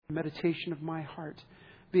meditation of my heart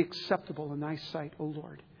be acceptable in thy sight, O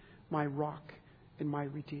Lord, my rock and my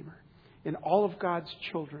redeemer. And all of God's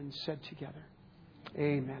children said together,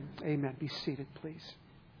 amen. Amen. Be seated, please.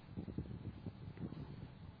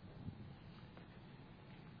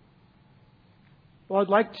 Well, I'd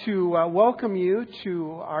like to welcome you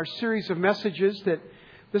to our series of messages that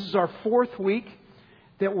this is our fourth week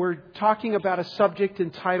that we're talking about a subject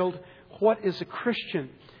entitled, What is a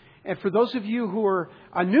Christian? And for those of you who are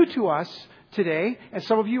new to us today, and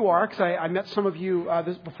some of you are, because I met some of you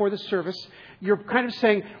before the service, you're kind of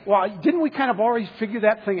saying, well, didn't we kind of already figure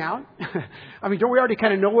that thing out? I mean, don't we already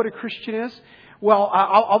kind of know what a Christian is? Well,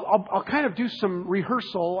 I'll kind of do some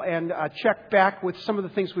rehearsal and check back with some of the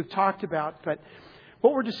things we've talked about. But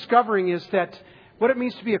what we're discovering is that what it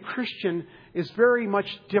means to be a Christian is very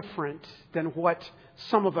much different than what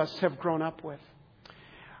some of us have grown up with.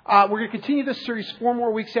 We're going to continue this series 4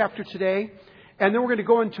 more weeks after today. And then we're going to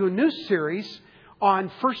go into a new series on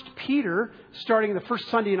 1 Peter, starting the first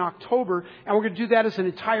Sunday in October. And we're going to do that as an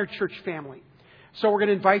entire church family. So we're going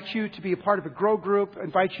to invite you to be a part of a grow group,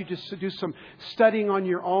 invite you to do some studying on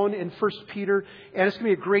your own in 1 Peter. And it's going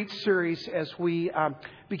to be a great series as we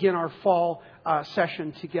begin our fall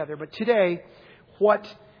session together. But today,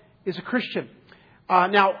 what is a Christian?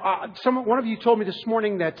 One of you told me this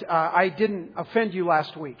morning that I didn't offend you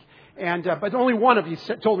last week. But only one of you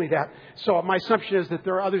told me that. So my assumption is that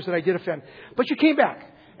there are others that I did offend. But you came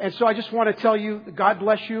back. And so I just want to tell you, God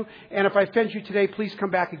bless you. And if I offend you today, please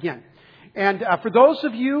come back again. And for those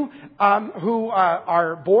of you who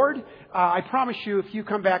are bored, I promise you, if you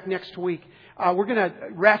come back next week, we're going to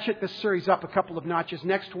ratchet this series up a couple of notches.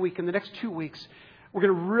 Next week, in the next 2 weeks, we're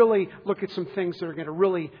going to really look at some things that are going to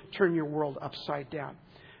really turn your world upside down.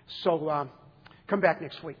 So come back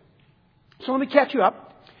next week. So let me catch you up.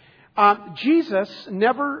 Jesus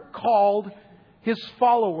never called His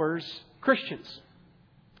followers Christians.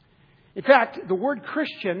 In fact, the word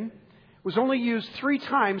Christian was only used 3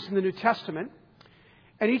 times in the New Testament.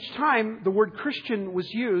 And each time the word Christian was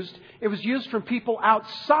used, it was used from people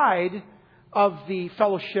outside of the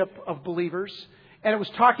fellowship of believers. And it was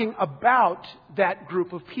talking about that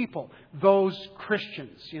group of people, those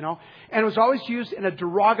Christians, And it was always used in a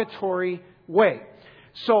derogatory way.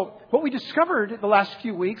 So what we discovered the last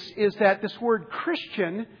few weeks is that this word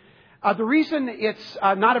Christian, the reason it's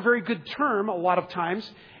not a very good term a lot of times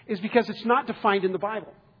is because it's not defined in the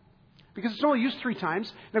Bible. Because it's only used 3 times,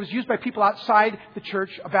 and it was used by people outside the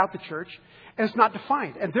church, about the church, and it's not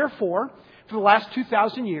defined. And therefore, for the last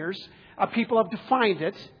 2,000 years, people have defined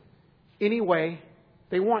it any way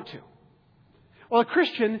they want to. Well, a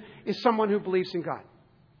Christian is someone who believes in God.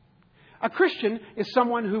 A Christian is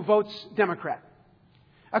someone who votes Democrat.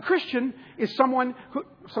 A Christian is someone who...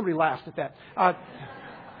 Somebody laughed at that. I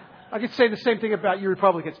could say the same thing about you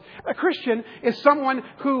Republicans. A Christian is someone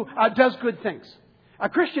who does good things. A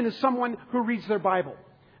Christian is someone who reads their Bible.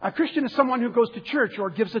 A Christian is someone who goes to church or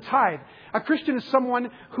gives a tithe. A Christian is someone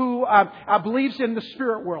who believes in the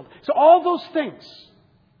spirit world. So all those things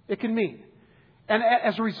it can mean. And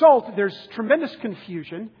as a result, there's tremendous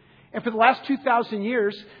confusion. And for the last 2,000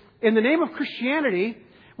 years, in the name of Christianity,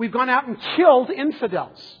 we've gone out and killed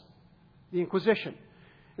infidels. The Inquisition.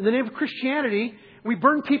 In the name of Christianity, we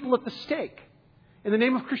burn people at the stake. In the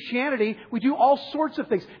name of Christianity, we do all sorts of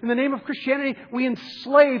things. In the name of Christianity, we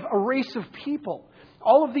enslave a race of people.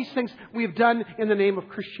 All of these things we have done in the name of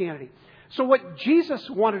Christianity. So what Jesus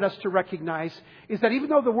wanted us to recognize is that even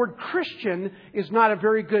though the word Christian is not a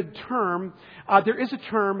very good term, there is a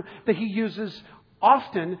term that He uses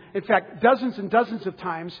often, in fact, dozens and dozens of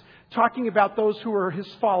times, talking about those who are His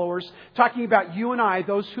followers, talking about you and I,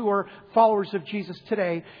 those who are followers of Jesus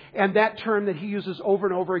today. And that term that He uses over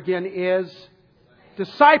and over again is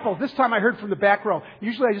disciple. This time I heard from the back row.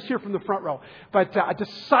 Usually I just hear from the front row. But a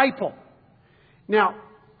disciple. Now,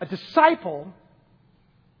 a disciple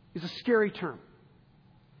is a scary term.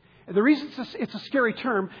 And the reason it's a scary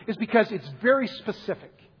term is because it's very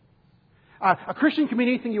specific. A Christian can mean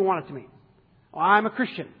anything you want it to mean. Well, I'm a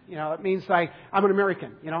Christian. It means I'm an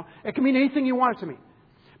American. It can mean anything you want it to mean.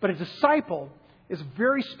 But a disciple is a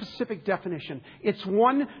very specific definition. It's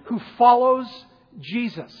one who follows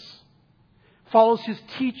Jesus, follows His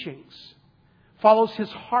teachings, follows His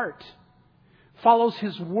heart, follows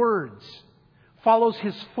His words, follows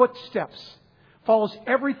His footsteps, follows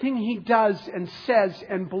everything He does and says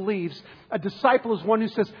and believes. A disciple is one who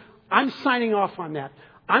says, I'm signing off on that.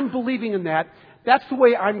 I'm believing in that. That's the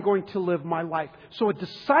way I'm going to live my life. So a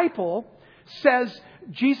disciple says,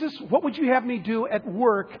 Jesus, what would you have me do at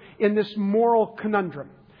work in this moral conundrum?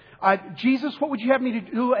 Jesus, what would you have me to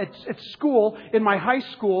do at school, in my high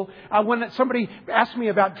school, when somebody asked me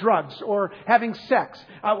about drugs or having sex?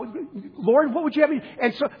 Lord, what would you have me to do?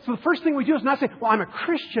 And so the first thing we do is not say, well, I'm a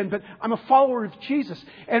Christian, but I'm a follower of Jesus.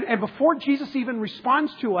 And before Jesus even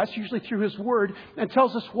responds to us, usually through His Word, and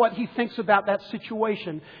tells us what He thinks about that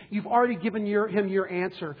situation, you've already given Him your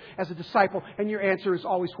answer as a disciple. And your answer is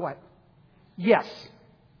always what? Yes.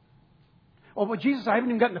 Oh, but Jesus, I haven't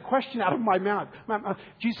even gotten the question out of my mouth.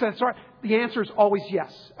 Jesus said, sorry. The answer is always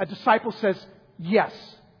yes. A disciple says, yes,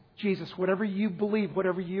 Jesus, whatever you believe,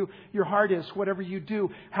 whatever your heart is, whatever you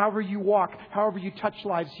do, however you walk, however you touch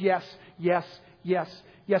lives, yes, yes, yes,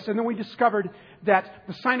 yes. And then we discovered that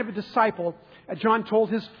the sign of a disciple, John told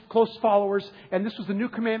his close followers, and this was the new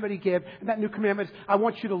commandment He gave, and that new commandment is, I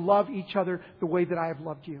want you to love each other the way that I have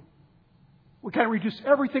loved you. We kind of reduce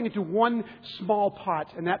everything into one small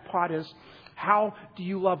pot, and that pot is, how do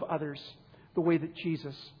you love others the way that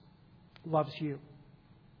Jesus loves you?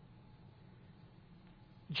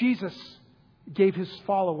 Jesus gave His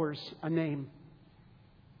followers a name,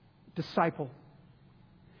 disciple.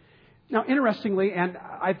 Now, interestingly, and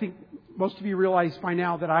I think most of you realize by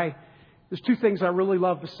now that there's two things I really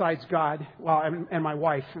love besides God, and my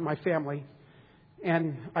wife and my family,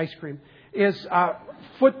 and ice cream, is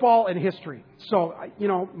football and history. So,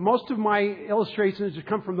 most of my illustrations have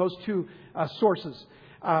come from those two sources.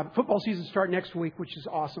 Football season starts next week, which is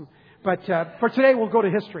awesome. But for today, we'll go to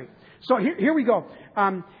history. So here we go.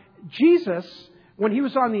 Jesus, when He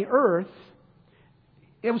was on the earth,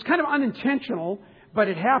 it was kind of unintentional, but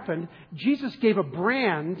it happened. Jesus gave a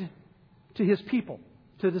brand to His people,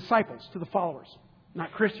 to the disciples, to the followers.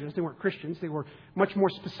 Not Christians. They weren't Christians. They were much more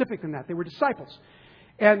specific than that. They were disciples.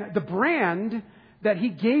 And the brand that He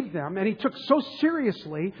gave them, and He took so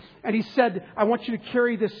seriously, and He said, I want you to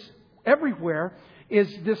carry this everywhere, is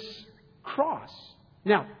this cross.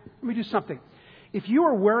 Now, let me do something. If you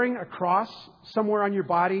are wearing a cross somewhere on your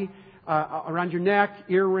body, around your neck,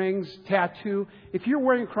 earrings, tattoo, if you're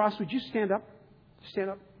wearing a cross, would you stand up? Stand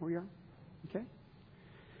up where you are. Okay?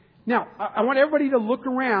 Now, I want everybody to look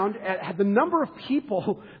around at the number of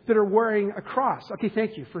people that are wearing a cross. Okay,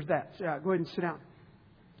 thank you for that. Go ahead and sit down.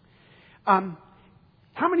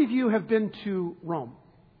 How many of you have been to Rome?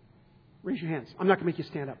 Raise your hands. I'm not going to make you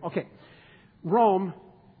stand up. Okay. Rome,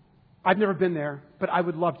 I've never been there, but I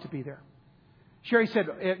would love to be there. Sherry said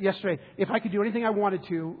yesterday, if I could do anything I wanted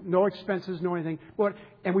to, no expenses, no anything,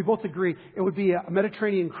 and we both agree, it would be a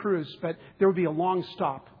Mediterranean cruise, but there would be a long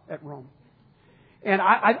stop at Rome. And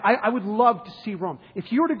I would love to see Rome.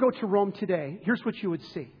 If you were to go to Rome today, here's what you would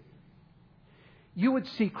see. You would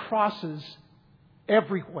see crosses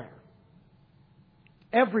everywhere.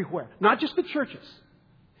 Everywhere. Not just the churches.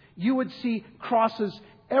 You would see crosses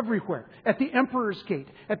everywhere. At the Emperor's Gate,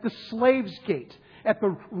 at the Slave's Gate, at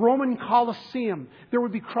the Roman Colosseum. There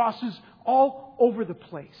would be crosses all over the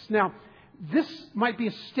place. Now, this might be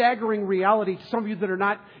a staggering reality to some of you that are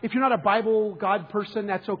not. If you're not a Bible God person,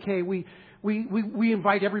 that's okay. We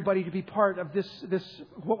invite everybody to be part of this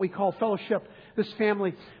what we call fellowship, this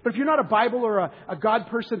family. But if you're not a Bible or a God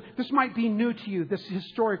person, this might be new to you, this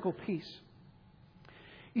historical piece.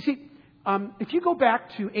 You see, if you go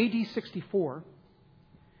back to AD 64,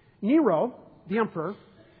 Nero, the emperor,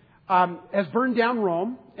 has burned down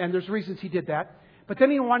Rome, and there's reasons he did that. But then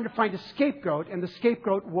he wanted to find a scapegoat, and the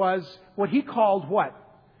scapegoat was what he called what?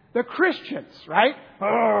 The Christians, right?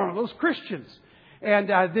 Oh, those Christians. And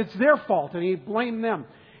it's their fault, and he blamed them.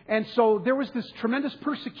 And so there was this tremendous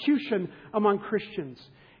persecution among Christians.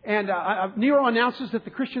 And Nero announces that the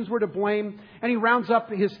Christians were to blame, and he rounds up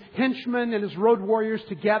his henchmen and his road warriors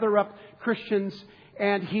to gather up Christians,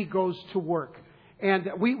 and he goes to work. And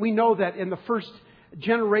we know that in the first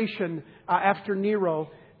generation after Nero,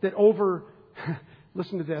 that over,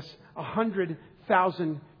 listen to this,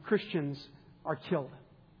 100,000 Christians are killed.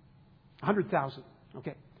 100,000.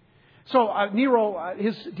 Okay. So Nero,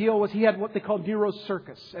 his deal was he had what they called Nero's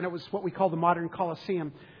Circus, and it was what we call the modern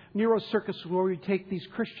Colosseum. Nero's Circus was where you'd take these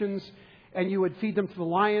Christians and you would feed them to the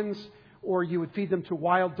lions, or you would feed them to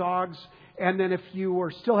wild dogs. And then if you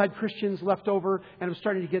still had Christians left over and it was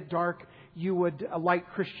starting to get dark, you would light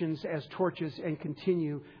Christians as torches and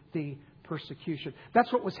continue the persecution.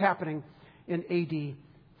 That's what was happening in AD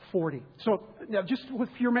 40. So now just with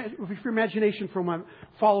your imagination for a moment,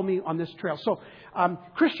 follow me on this trail. So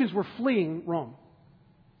Christians were fleeing Rome,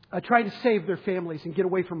 trying to save their families and get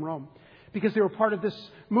away from Rome, because they were part of this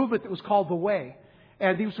movement that was called the Way.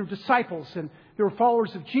 And these were disciples, and they were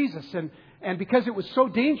followers of Jesus. And because it was so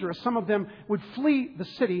dangerous, some of them would flee the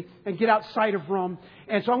city and get outside of Rome.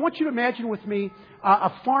 And so I want you to imagine with me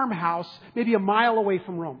a farmhouse maybe a mile away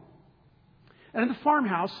from Rome. And in the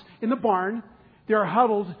farmhouse, in the barn, there are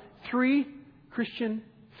huddled 3 Christian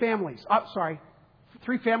families.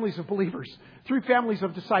 Three families of believers. 3 families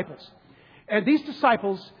of disciples. And these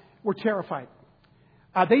disciples were terrified.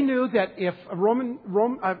 They knew that if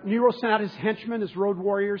Nero sent out his henchmen, his road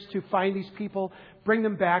warriors, to find these people, bring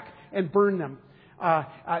them back, and burn them.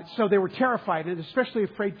 So they were terrified, and especially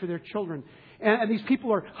afraid for their children. And these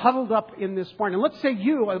people are huddled up in this barn. And let's say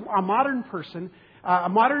you, a modern person, a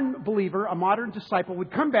modern believer, a modern disciple,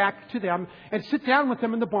 would come back to them and sit down with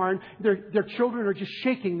them in the barn. Their children are just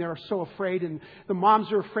shaking. They're so afraid, and the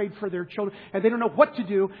moms are afraid for their children, and they don't know what to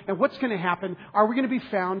do and what's going to happen. Are we going to be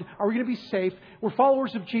found? Are we going to be safe? We're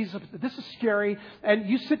followers of Jesus. This is scary. And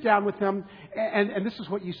you sit down with them, and this is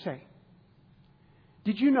what you say.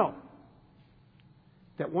 Did you know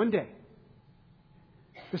that one day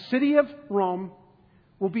the city of Rome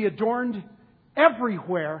will be adorned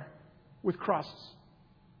everywhere with crosses?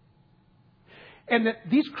 And that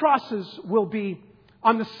these crosses will be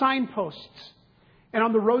on the signposts and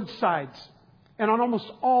on the roadsides and on almost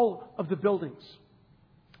all of the buildings.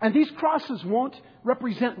 And these crosses won't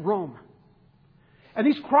represent Rome. And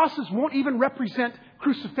these crosses won't even represent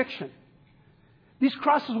crucifixion. These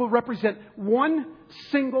crosses will represent one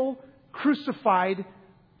single crucified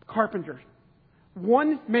carpenter.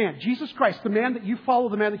 One man, Jesus Christ, the man that you follow,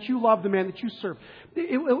 the man that you love, the man that you serve.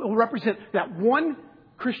 It will represent that one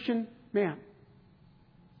Christian man.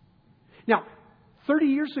 Now, 30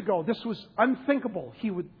 years ago, this was unthinkable,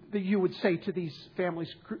 that you would say to these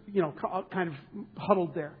families, kind of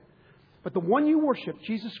huddled there. But the one you worship,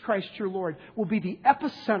 Jesus Christ your Lord, will be the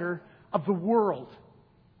epicenter of the world.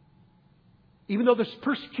 Even though there's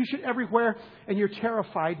persecution everywhere and you're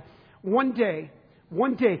terrified, one day,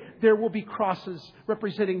 there will be crosses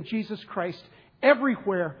representing Jesus Christ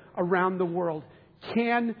everywhere around the world.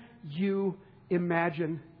 Can you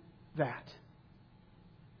imagine that?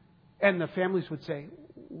 And the families would say,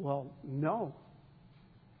 well, no.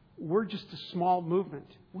 We're just a small movement.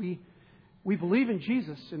 We believe in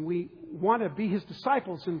Jesus, and we want to be His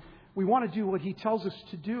disciples, and we want to do what He tells us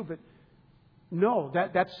to do. But no,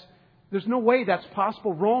 there's no way that's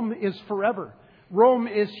possible. Rome is forever. Rome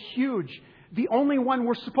is huge. The only one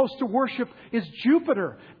we're supposed to worship is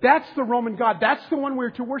Jupiter. That's the Roman god. That's the one we're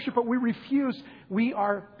to worship, but we refuse. We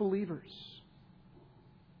are believers.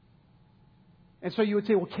 And so you would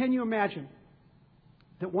say, well, can you imagine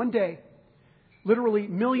that one day, literally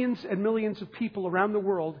millions and millions of people around the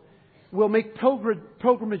world will make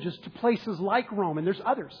pilgrimages to places like Rome, and there's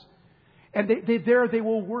others. And they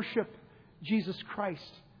will worship Jesus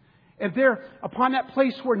Christ. And there, upon that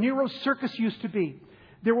place where Nero's circus used to be,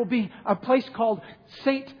 there will be a place called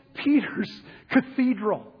St. Peter's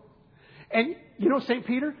Cathedral. And you know St.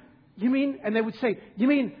 Peter? You mean, and they would say, you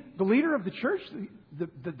mean the leader of the church?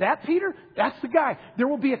 That Peter? That's the guy. There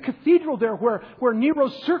will be a cathedral there where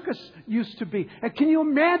Nero's circus used to be. And can you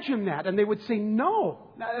imagine that? And they would say,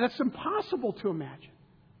 no, that's impossible to imagine.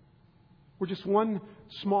 We're just one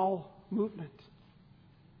small movement.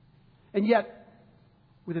 And yet,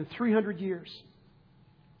 within 300 years,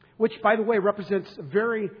 which, by the way, represents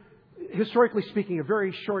historically speaking, a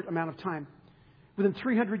very short amount of time. Within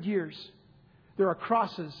 300 years, there are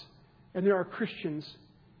crosses and there are Christians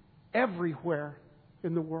everywhere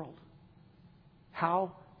in the world.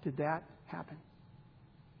 How did that happen?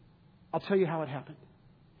 I'll tell you how it happened.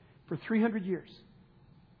 For 300 years,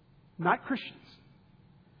 not Christians,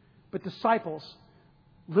 but disciples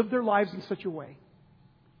lived their lives in such a way,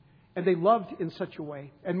 and they loved in such a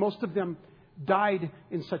way, and most of them died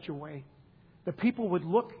in such a way that people would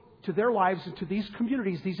look to their lives and to these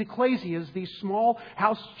communities, these ecclesias, these small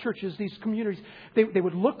house churches, these communities. They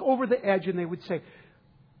would look over the edge and they would say,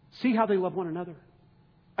 see how they love one another.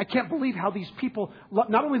 I can't believe how these people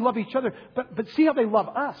not only love each other, but see how they love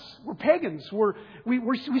us. We're pagans.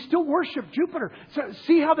 We still worship Jupiter. So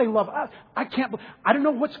see how they love us. I don't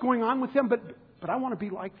know what's going on with them, but I want to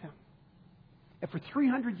be like them. And for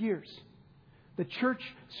 300 years, the church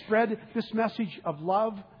spread this message of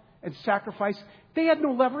love and sacrifice. They had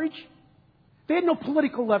no leverage. They had no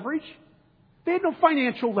political leverage. They had no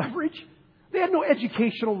financial leverage. They had no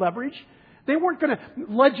educational leverage. They weren't going to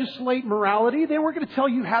legislate morality. They weren't going to tell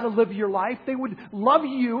you how to live your life. They would love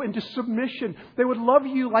you into submission. They would love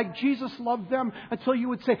you like Jesus loved them until you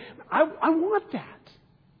would say, I want that.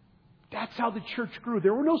 That's how the church grew.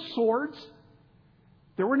 There were no swords.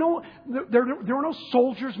 There were no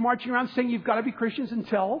soldiers marching around saying you've got to be Christians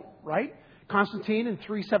until, right? Constantine in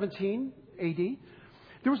 317 AD.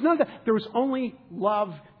 There was none of that. There was only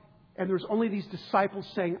love, and there was only these disciples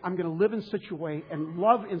saying, I'm going to live in such a way and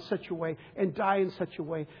love in such a way and die in such a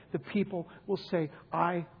way that people will say,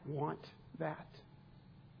 I want that.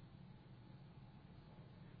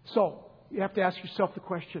 So, you have to ask yourself the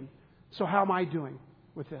question, so how am I doing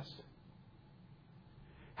with this?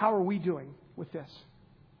 How are we doing with this?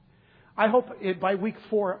 I hope by week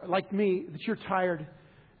 4, like me, that you're tired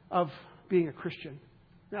of being a Christian.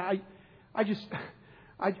 I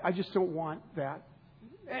just don't want that.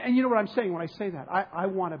 And you know what I'm saying when I say that? I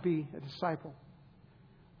want to be a disciple.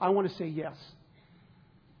 I want to say yes.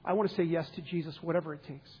 I want to say yes to Jesus, whatever it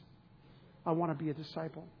takes. I want to be a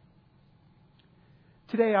disciple.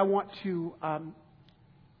 Today I want to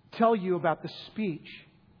tell you about the speech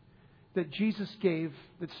that Jesus gave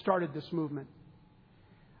that started this movement.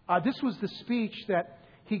 This was the speech that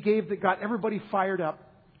He gave that got everybody fired up.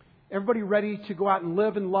 Everybody ready to go out and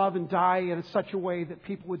live and love and die in such a way that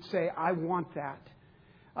people would say, I want that.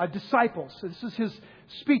 Disciples. This is His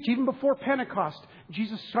speech. Even before Pentecost,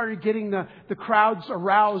 Jesus started getting the crowds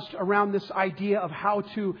aroused around this idea of how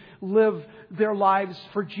to live their lives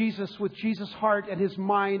for Jesus with Jesus' heart and His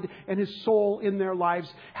mind and His soul in their lives.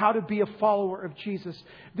 How to be a follower of Jesus.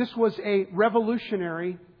 This was a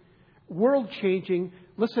revolutionary, world-changing,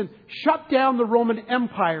 listen, shut down the Roman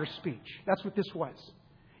Empire speech. That's what this was.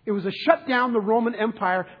 It was a shut down the Roman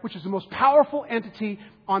Empire, which is the most powerful entity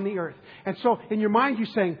on the earth. And so in your mind you're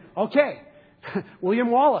saying, okay, William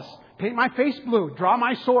Wallace, paint my face blue, draw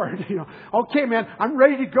my sword. Okay, man, I'm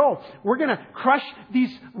ready to go. We're going to crush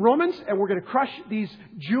these Romans and we're going to crush these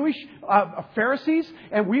Jewish Pharisees,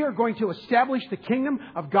 and we are going to establish the kingdom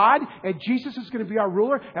of God, and Jesus is going to be our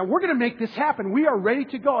ruler, and we're going to make this happen. We are ready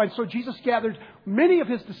to go. And so Jesus gathered many of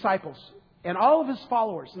His disciples and all of His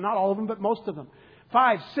followers, not all of them, but most of them.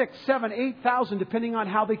 5, 6, 7, 8,000, depending on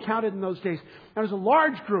how they counted in those days. And it was a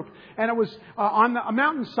large group, and it was on a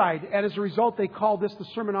mountainside. And as a result, they called this the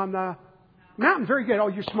Sermon on the Mountain. Very good. Oh,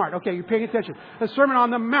 you're smart. Okay, you're paying attention. The Sermon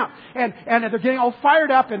on the Mount. And they're getting all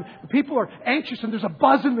fired up, and the people are anxious, and there's a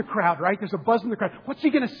buzz in the crowd, right? There's a buzz in the crowd. What's He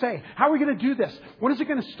going to say? How are we going to do this? When is it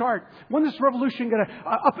going to start? When is this revolution going to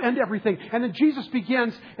upend everything? And then Jesus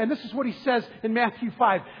begins, and this is what He says in Matthew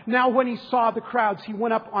 5. Now when He saw the crowds, He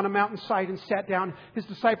went up on a mountainside and sat down. His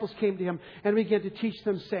disciples came to Him and began to teach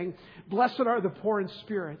them, saying, Blessed are the poor in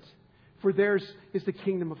spirit, for theirs is the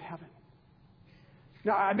kingdom of heaven.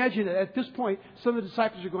 Now, I imagine that at this point, some of the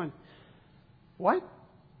disciples are going, what?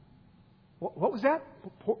 What was that?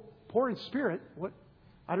 Poor in spirit? What?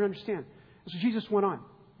 I don't understand. So Jesus went on.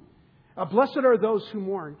 Blessed are those who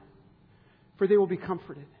mourn, for they will be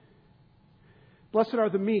comforted. Blessed are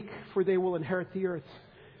the meek, for they will inherit the earth.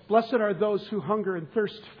 Blessed are those who hunger and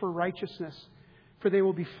thirst for righteousness, for they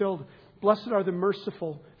will be filled. Blessed are the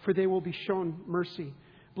merciful, for they will be shown mercy.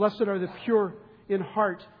 Blessed are the pure in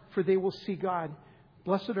heart, for they will see God.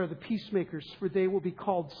 Blessed are the peacemakers, for they will be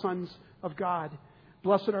called sons of God.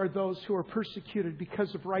 Blessed are those who are persecuted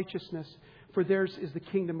because of righteousness, for theirs is the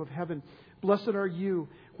kingdom of heaven. Blessed are you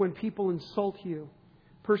when people insult you,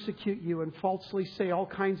 persecute you, and falsely say all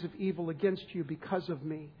kinds of evil against you because of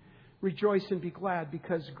me. Rejoice and be glad,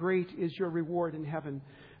 because great is your reward in heaven.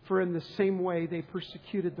 For in the same way they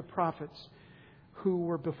persecuted the prophets who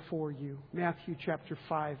were before you. Matthew chapter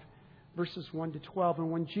 5, verses 1 to 12. And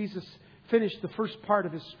when Jesus finished the first part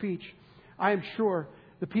of His speech, I am sure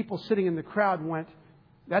the people sitting in the crowd went,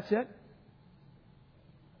 that's it?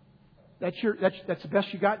 That's the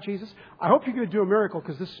best you got, Jesus? I hope you're going to do a miracle,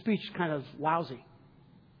 because this speech kind of lousy.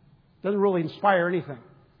 Doesn't really inspire anything.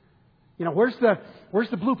 Where's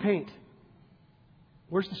the blue paint?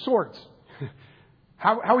 Where's the swords?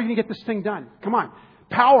 How are we going to get this thing done? Come on.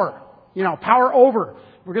 Power. Power over.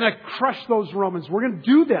 We're going to crush those Romans. We're going to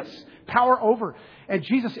do this. Power over. And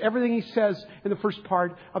Jesus, everything He says in the first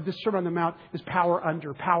part of this Sermon on the Mount is power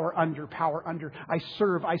under, power under, power under. I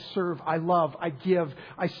serve, I love, I give,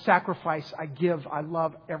 I sacrifice, I give, I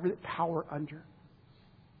love, every power under.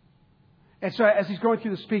 And so as He's going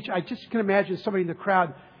through the speech, I just can imagine somebody in the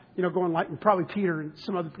crowd, going like, probably Peter and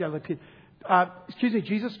some other people like Peter. Excuse me,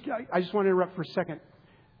 Jesus, I just want to interrupt for a second.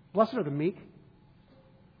 Blessed are the meek.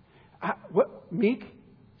 What? Meek?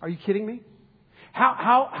 Are you kidding me?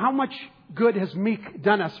 How much good has meek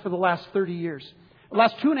done us for the last 30 years? The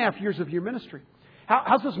last 2.5 years of your ministry?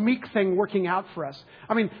 How's this meek thing working out for us?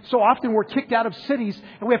 I mean, so often we're kicked out of cities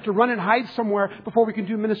and we have to run and hide somewhere before we can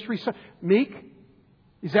do ministry. So, meek?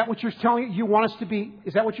 Is that what you're telling you want us to be?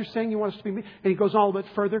 Is that what you're saying you want us to be meek? And He goes on a little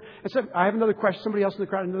bit further. And so I have another question. Somebody else in the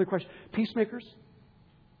crowd, another question. Peacemakers?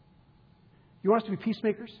 You want us to be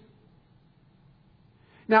peacemakers?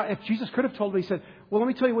 Now, if Jesus could have told me, He said, well, let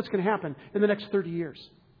me tell you what's going to happen in the next 30 years.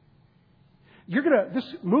 This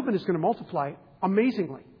movement is going to multiply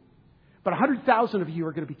amazingly. But 100,000 of you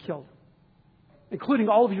are going to be killed, including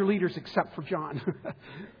all of your leaders except for John.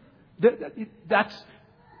 That's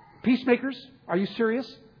peacemakers. Are you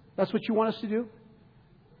serious? That's what you want us to do?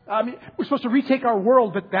 I mean, we're supposed to retake our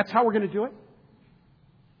world, but that's how we're going to do it?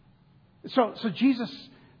 So Jesus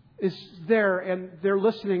is there, and they're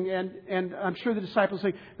listening, and I'm sure the disciples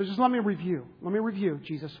say, just let me review. Let me review,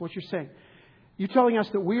 Jesus, what you're saying. You're telling us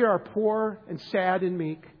that we are poor and sad and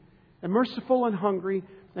meek, and merciful and hungry,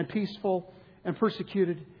 and peaceful and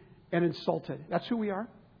persecuted and insulted. That's who we are?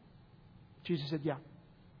 Jesus said, yeah.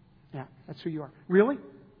 Yeah, that's who you are. Really?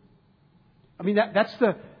 I mean, that's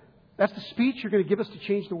the speech you're going to give us to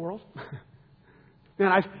change the world?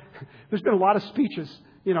 Man, there's been a lot of speeches.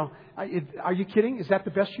 You know, are you kidding? Is that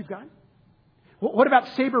the best you've got? What about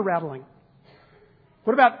saber rattling?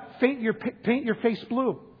 What about paint your face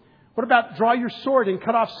blue? What about draw your sword and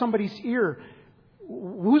cut off somebody's ear?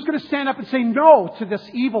 Who's going to stand up and say no to this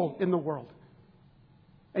evil in the world?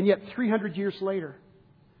 And yet 300 years later,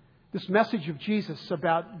 this message of Jesus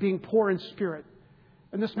about being poor in spirit,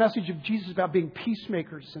 and this message of Jesus about being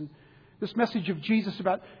peacemakers, and this message of Jesus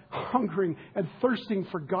about hungering and thirsting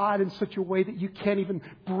for God in such a way that you can't even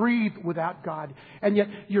breathe without God. And yet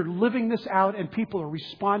you're living this out, and people are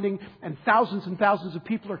responding, and thousands of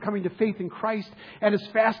people are coming to faith in Christ. And as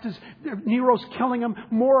fast as Nero's killing them,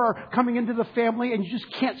 more are coming into the family, and you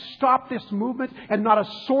just can't stop this movement. And not a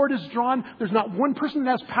sword is drawn. There's not one person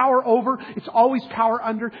that has power over. It's always power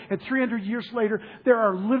under. And 300 years later, there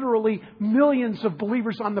are literally millions of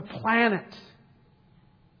believers on the planet.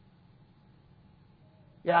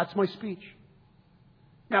 Yeah, that's my speech.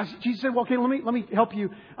 Now, Jesus said, well, okay, let me help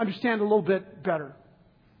you understand a little bit better.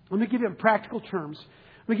 Let me give you in practical terms.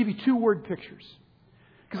 Let me give you 2 word pictures.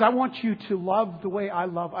 Because I want you to love the way I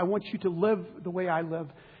love. I want you to live the way I live.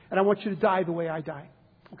 And I want you to die the way I die.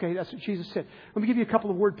 Okay, that's what Jesus said. Let me give you a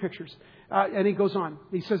couple of word pictures. And he goes on.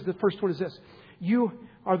 He says the first one is this. You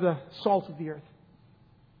are the salt of the earth.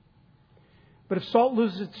 But if salt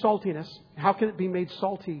loses its saltiness, how can it be made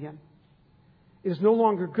salty again? It is no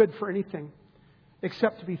longer good for anything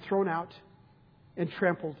except to be thrown out and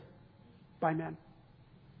trampled by men.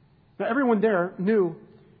 Now, everyone there knew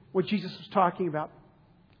what Jesus was talking about.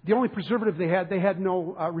 The only preservative they had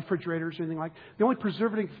no refrigerators or anything like that. The only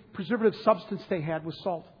preservative substance they had was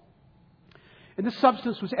salt. And this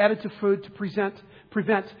substance was added to food to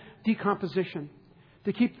prevent decomposition,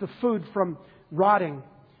 to keep the food from rotting,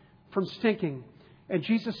 from stinking. And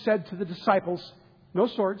Jesus said to the disciples, no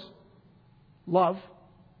swords. Love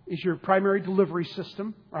is your primary delivery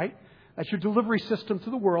system, right? That's your delivery system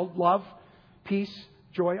to the world. Love, peace,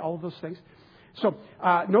 joy, all of those things. So,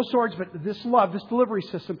 no swords, but this love, this delivery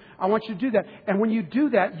system, I want you to do that. And when you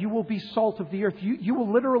do that, you will be salt of the earth. You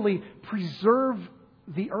will literally preserve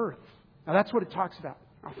the earth. Now, that's what it talks about.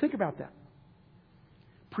 Now, think about that.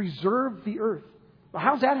 Preserve the earth. Well,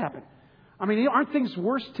 how's that happen? I mean, aren't things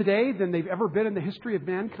worse today than they've ever been in the history of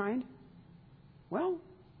mankind? Well,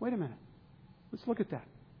 wait a minute. Let's look at that.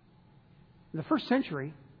 In the first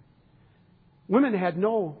century, women had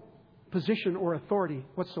no position or authority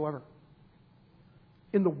whatsoever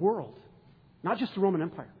in the world, not just the Roman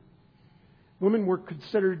Empire. Women were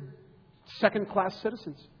considered second-class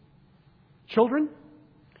citizens. Children,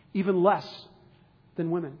 even less than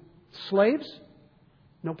women. Slaves,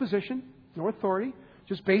 no position, no authority,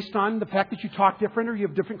 just based on the fact that you talk different or you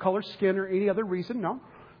have different color skin or any other reason. No,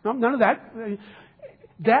 none of that.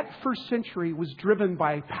 That first century was driven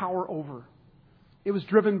by power over. It was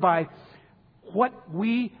driven by what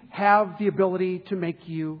we have the ability to make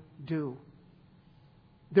you do.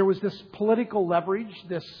 There was this political leverage,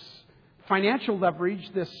 this financial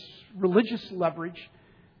leverage, this religious leverage,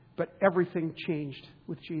 but everything changed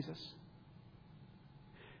with Jesus.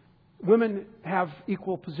 Women have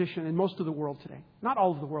equal position in most of the world today. Not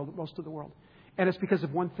all of the world, but most of the world. And it's because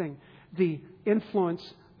of one thing, the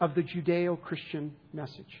influence of the Judeo-Christian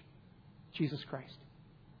message, Jesus Christ.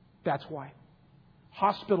 That's why.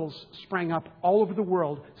 Hospitals sprang up all over the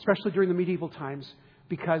world, especially during the medieval times,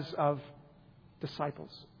 because of disciples.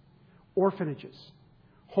 Orphanages,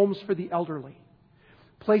 homes for the elderly,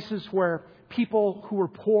 places where people who were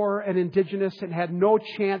poor and indigenous and had no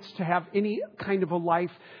chance to have any kind of a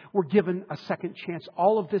life were given a second chance.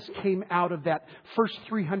 All of this came out of that first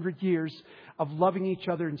 300 years of loving each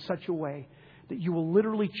other in such a way that you will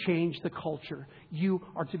literally change the culture. You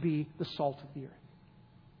are to be the salt of the earth.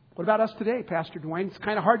 What about us today, Pastor Dwayne? It's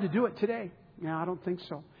kind of hard to do it today. No, I don't think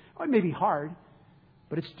so. Well, it may be hard,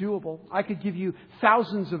 but it's doable. I could give you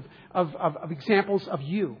thousands of examples of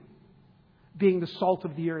you being the salt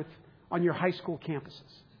of the earth on your high school campuses,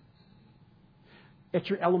 at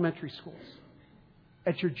your elementary schools,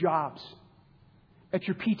 at your jobs, at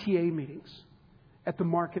your PTA meetings, at the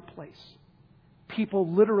marketplace.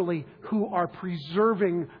 people literally who are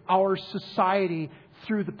preserving our society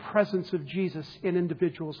through the presence of Jesus in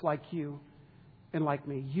individuals like you and like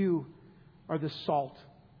me. You are the salt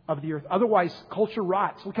of the earth. Otherwise, culture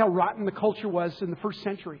rots. Look how rotten the culture was in the first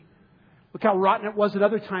century. Look how rotten it was at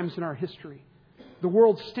other times in our history. The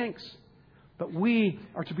world stinks. But we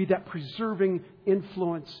are to be that preserving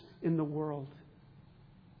influence in the world.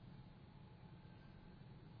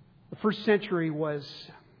 The first century was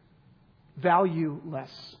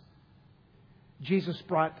valueless. Jesus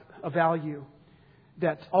brought a value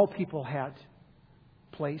that all people had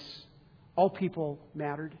place. All people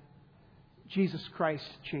mattered. Jesus Christ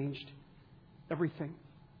changed everything.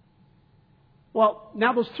 Well,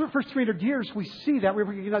 now those first 300 years, we see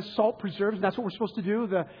that. Salt preserves, and that's what we're supposed to do.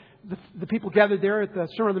 The people gathered there at the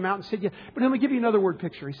Sermon on the Mount said, yeah. But let me give you another word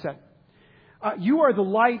picture. He said, you are the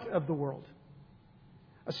light of the world.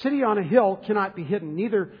 A city on a hill cannot be hidden.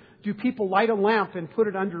 Neither do people light a lamp and put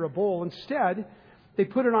it under a bowl. Instead, they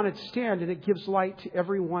put it on its stand, and it gives light to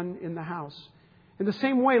everyone in the house. In the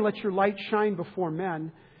same way, let your light shine before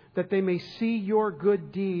men, that they may see your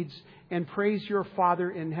good deeds and praise your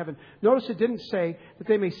Father in heaven. Notice it didn't say that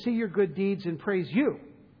they may see your good deeds and praise you.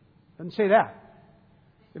 It didn't say that.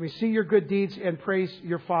 They may see your good deeds and praise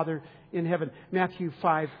your Father in heaven. Matthew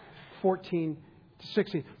 5:14 to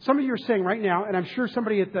 16. Some of you are saying right now, and I'm sure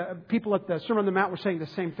people at the Sermon on the Mount were saying the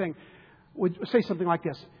same thing, would say something like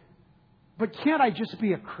this. But can't I just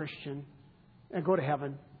be a Christian and go to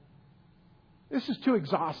heaven? This is too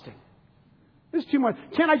exhausting. This is too much.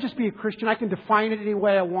 Can't I just be a Christian? I can define it any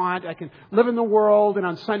way I want. I can live in the world and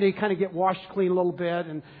on Sunday kind of get washed clean a little bit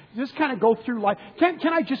and just kind of go through life.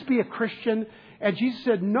 Can I just be a Christian? And Jesus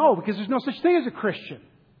said no, because there's no such thing as a Christian.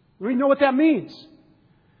 We know what that means.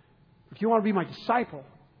 If you want to be my disciple,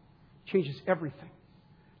 it changes everything.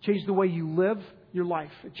 It changes the way you live your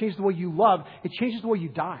life. It changes the way you love. It changes the way you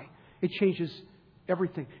die. It changes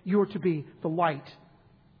everything. You are to be the light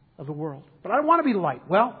of the world. But I don't want to be the light.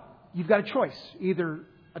 Well, you've got a choice. Either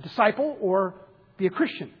a disciple or be a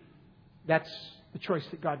Christian. That's the choice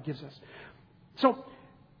that God gives us. So,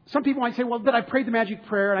 some people might say, well, but I prayed the magic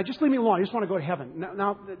prayer and I just leave me alone. I just want to go to heaven.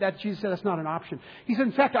 Now that Jesus said that's not an option. He said,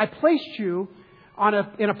 in fact, I placed you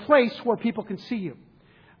in a place where people can see you.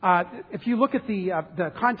 If you look at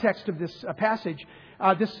the context of this passage,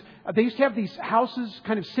 they used to have these houses,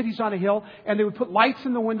 kind of cities on a hill, and they would put lights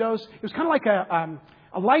in the windows. It was kind of like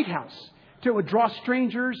a lighthouse. It would draw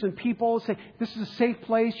strangers and people, say, this is a safe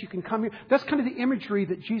place, you can come here. That's kind of the imagery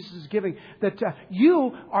that Jesus is giving, that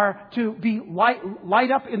you are to be light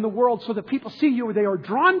up in the world so that people see you, they are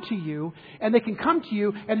drawn to you, and they can come to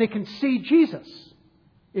you, and they can see Jesus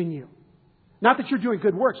in you. Not that you're doing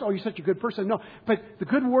good works. Oh, you're such a good person. No, but the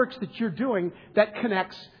good works that you're doing, that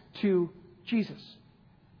connects to Jesus.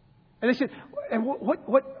 And they said, and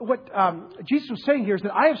what Jesus was saying here is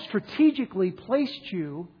that I have strategically placed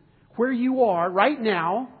you where you are right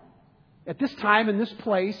now, at this time, in this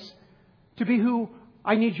place, to be who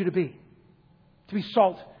I need you to be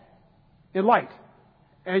salt and light.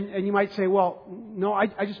 And you might say, well, no,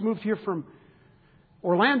 I just moved here from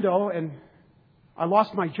Orlando and I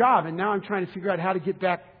lost my job and now I'm trying to figure out how to get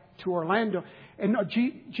back to Orlando. And no,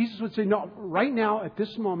 Jesus would say, no, right now, at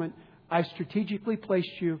this moment, I've strategically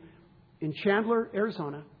placed you in Chandler,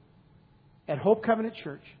 Arizona, at Hope Covenant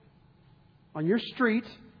Church, on your street,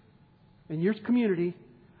 in your community.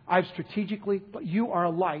 I've strategically, you are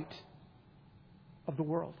a light of the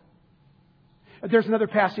world. There's another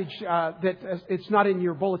passage that it's not in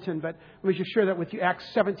your bulletin, but let me just share that with you. Acts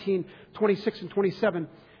 17, 26 and 27.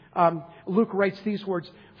 Luke writes these words,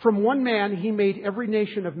 from one man he made every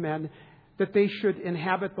nation of men that they should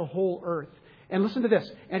inhabit the whole earth. And listen to this.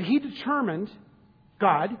 And he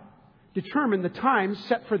God determined the times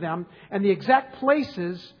set for them and the exact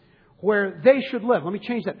places where they should live. Let me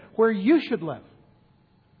change that. Where you should live.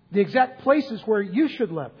 The exact places where you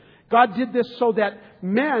should live. God did this so that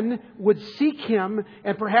men would seek Him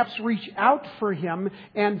and perhaps reach out for Him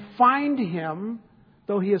and find Him,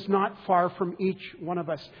 though He is not far from each one of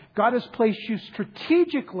us. God has placed you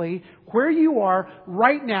strategically where you are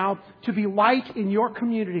right now to be light in your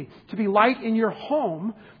community, to be light in your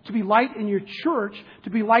home, to be light in your church, to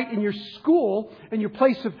be light in your school, in your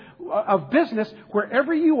place of business.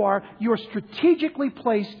 Wherever you are strategically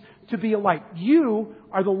placed to be a light. You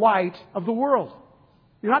are the light of the world.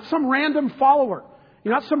 You're not some random follower.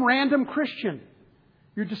 You're not some random Christian.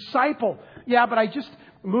 You're a disciple. Yeah, but I just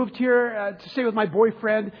moved here to stay with my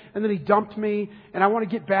boyfriend and then he dumped me and I want to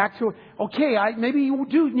get back to it. Okay, maybe you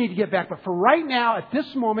do need to get back. But for right now, at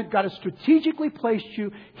this moment, God has strategically placed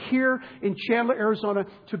you here in Chandler, Arizona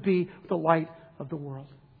to be the light of the world.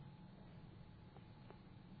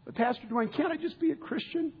 But Pastor Dwayne, can't I just be a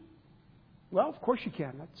Christian? Well, of course you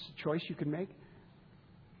can. That's a choice you can make.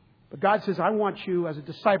 But God says, I want you as a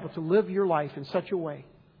disciple to live your life in such a way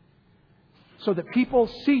so that people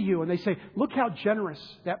see you and they say, look how generous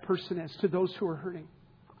that person is to those who are hurting.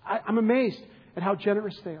 I'm amazed at how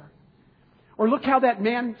generous they are. Or look how that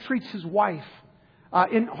man treats his wife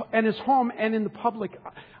in his home and in the public.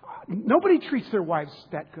 Nobody treats their wives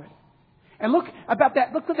that good. And look at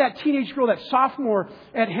that teenage girl, that sophomore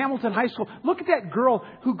at Hamilton High School. Look at that girl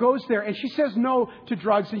who goes there and she says no to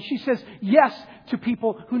drugs and she says yes to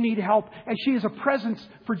people who need help. And she is a presence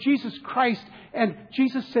for Jesus Christ. And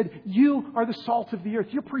Jesus said, you are the salt of the earth.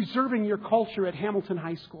 You're preserving your culture at Hamilton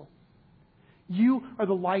High School. You are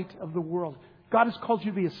the light of the world. God has called you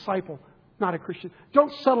to be a disciple, not a Christian.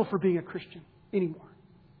 Don't settle for being a Christian anymore.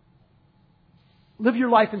 Live your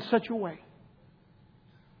life in such a way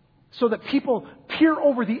so that people peer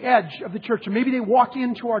over the edge of the church. And maybe they walk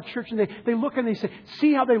into our church and they look and they say,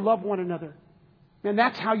 see how they love one another. And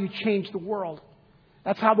that's how you change the world.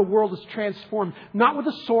 That's how the world is transformed. Not with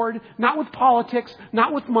a sword, not with politics,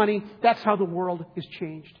 not with money. That's how the world is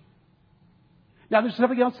changed. Now, there's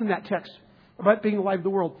something else in that text about being the light of the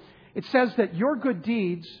world. It says that your good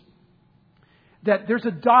deeds, that there's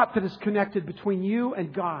a dot that is connected between you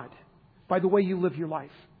and God by the way you live your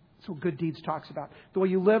life. That's what good deeds talks about. The way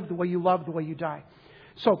you live, the way you love, the way you die.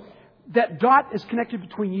 So that dot is connected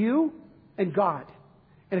between you and God.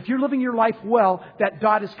 And if you're living your life well, that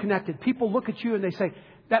dot is connected. People look at you and they say,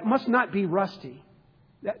 that must not be Rusty.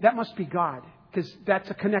 That must be God. Because that's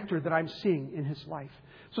a connector that I'm seeing in his life.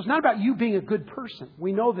 So it's not about you being a good person.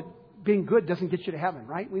 We know that being good doesn't get you to heaven,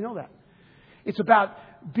 right? We know that. It's about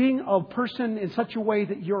being a person in such a way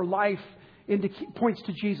that your life points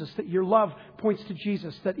to Jesus, that your love points to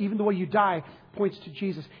Jesus, that even the way you die points to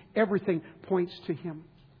Jesus. Everything points to Him.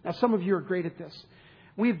 Now, some of you are great at this.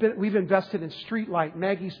 We've invested in Streetlight,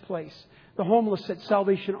 Maggie's Place, the homeless at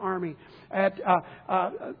Salvation Army, at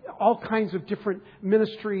all kinds of different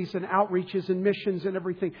ministries and outreaches and missions and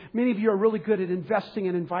everything. Many of you are really good at investing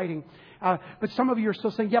and inviting. But some of you are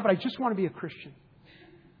still saying, yeah, but I just want to be a Christian.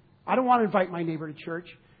 I don't want to invite my neighbor to church.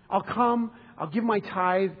 I'll come. I'll give my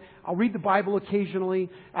tithe. I'll read the Bible occasionally.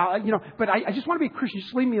 But I just want to be a Christian.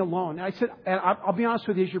 Just leave me alone. And I said, and I'll be honest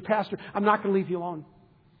with you, as your pastor, I'm not going to leave you alone.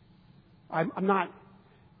 I'm not.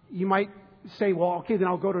 You might say, well, okay, then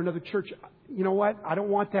I'll go to another church. You know what? I don't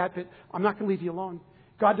want that, but I'm not going to leave you alone.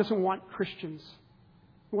 God doesn't want Christians.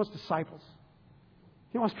 He wants disciples.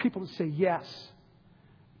 He wants people to say yes.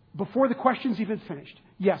 Before the question's even finished.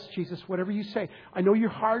 Yes, Jesus, whatever you say. I know your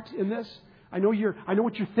heart in this. I know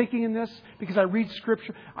what you're thinking in this because I read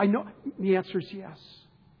Scripture. I know the answer is yes.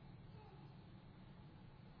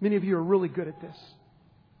 Many of you are really good at this.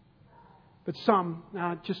 But some,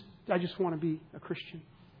 I just want to be a Christian.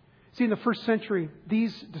 See, in the first century,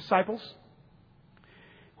 these disciples,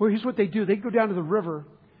 well, here's what they do. They go down to the river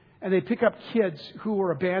and they pick up kids who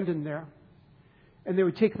were abandoned there. And they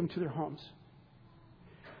would take them to their homes.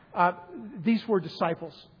 These were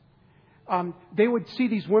disciples. They would see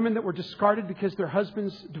these women that were discarded because their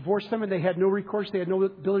husbands divorced them and they had no recourse. They had no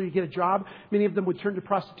ability to get a job. Many of them would turn to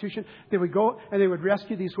prostitution. They would go and they would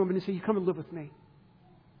rescue these women and say, you come and live with me.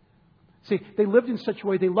 See, they lived in such a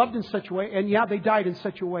way, they loved in such a way, and yeah, they died in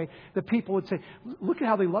such a way that people would say, look at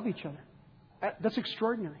how they love each other. That's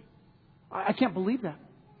extraordinary. I can't believe that.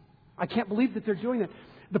 I can't believe that they're doing that.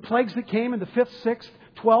 The plagues that came in the 5th, 6th,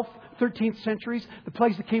 12th, 13th centuries, the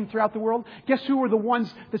plagues that came throughout the world, guess who were the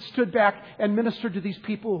ones that stood back and ministered to these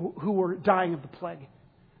people who were dying of the plague?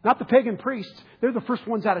 Not the pagan priests. They're the first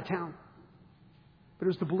ones out of town. But it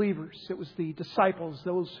was the believers. It was the disciples,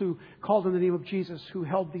 those who called on the name of Jesus, who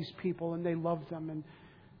held these people and they loved them. And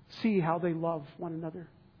see how they love one another.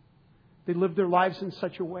 They lived their lives in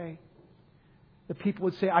such a way that people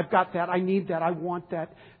would say, I've got that, I need that, I want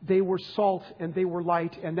that. They were salt and they were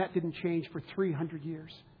light, and that didn't change for 300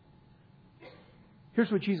 years.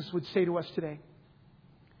 Here's what Jesus would say to us today.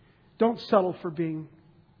 Don't settle for being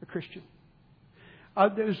a Christian.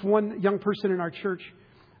 There's one young person in our church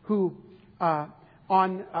who,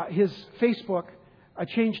 on his Facebook,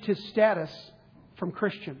 changed his status from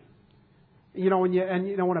Christian.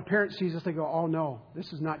 When a parent sees this, they go, oh no,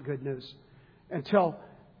 this is not good news. Until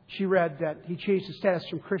she read that he changed his status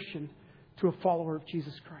from Christian to a follower of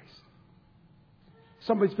Jesus Christ.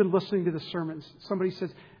 Somebody's been listening to the sermons. Somebody says,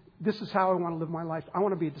 this is how I want to live my life. I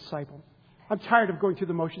want to be a disciple. I'm tired of going through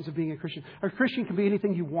the motions of being a Christian. A Christian can be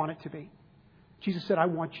anything you want it to be. Jesus said, I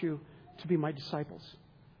want you to be my disciples.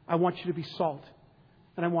 I want you to be salt.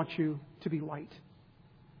 And I want you to be light.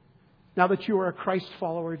 Now that you are a Christ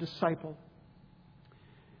follower, a disciple,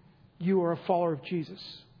 you are a follower of Jesus.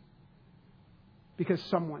 because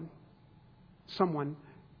someone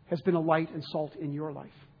has been a light and salt in your life.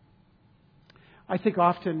 I think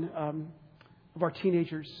often of our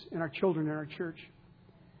teenagers and our children in our church.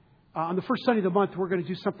 On the first Sunday of the month, we're going to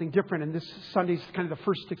do something different, and this Sunday is kind of the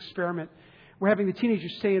first experiment. We're having the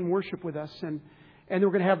teenagers stay and worship with us, and then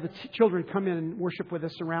we're going to have the children come in and worship with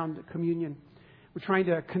us around communion. We're trying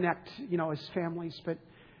to connect, as families. But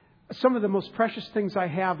some of the most precious things I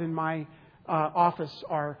have in my office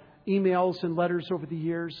are emails and letters over the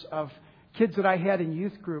years of kids that I had in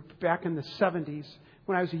youth group back in the 70s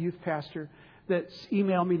when I was a youth pastor that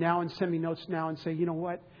email me now and send me notes now and say, you know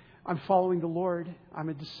what? I'm following the Lord. I'm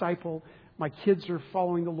a disciple. My kids are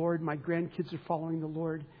following the Lord. My grandkids are following the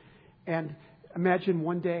Lord. And imagine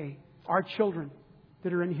one day our children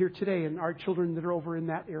that are in here today and our children that are over in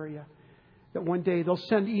that area, that one day they'll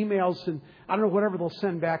send emails and I don't know, whatever they'll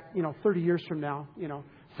send back, 30 years from now,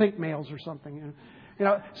 think mails or something.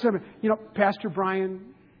 Pastor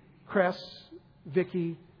Brian, Chris,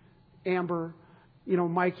 Vicky, Amber,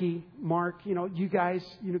 Mikey, Mark, you guys,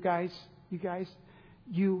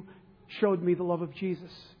 you showed me the love of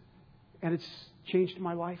Jesus, and it's changed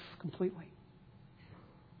my life completely.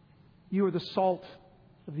 You are the salt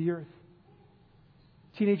of the earth.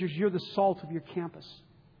 Teenagers, you're the salt of your campus.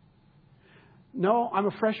 No, I'm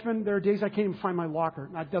a freshman. There are days I can't even find my locker.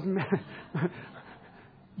 That doesn't matter.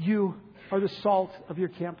 You are the salt of your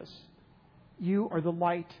campus. You are the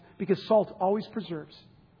light, because salt always preserves,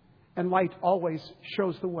 and light always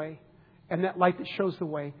shows the way. And that light that shows the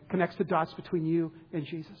way connects the dots between you and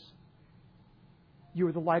Jesus. You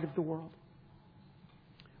are the light of the world.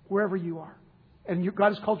 Wherever you are. And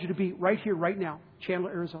God has called you to be right here, right now,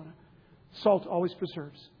 Chandler, Arizona. Salt always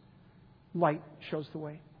preserves. Light shows the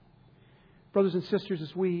way. Brothers and sisters,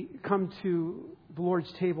 as we come to the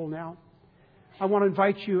Lord's table now, I want to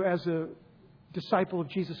invite you as a disciple of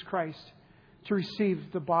Jesus Christ to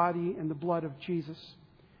receive the body and the blood of Jesus.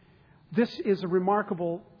 This is a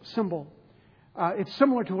remarkable symbol. It's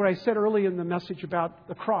similar to what I said early in the message about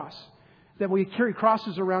the cross, that we carry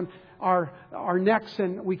crosses around our necks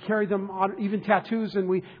and we carry them on even tattoos, and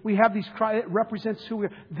we have these crosses. It represents who we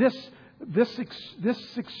are.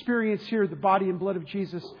 This experience here, the body and blood of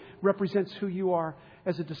Jesus, represents who you are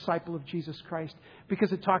as a disciple of Jesus Christ,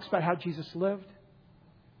 because it talks about how Jesus lived,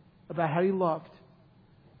 about how He loved,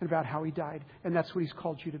 and about how He died. And that's what He's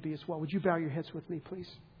called you to be as well. Would you bow your heads with me, please?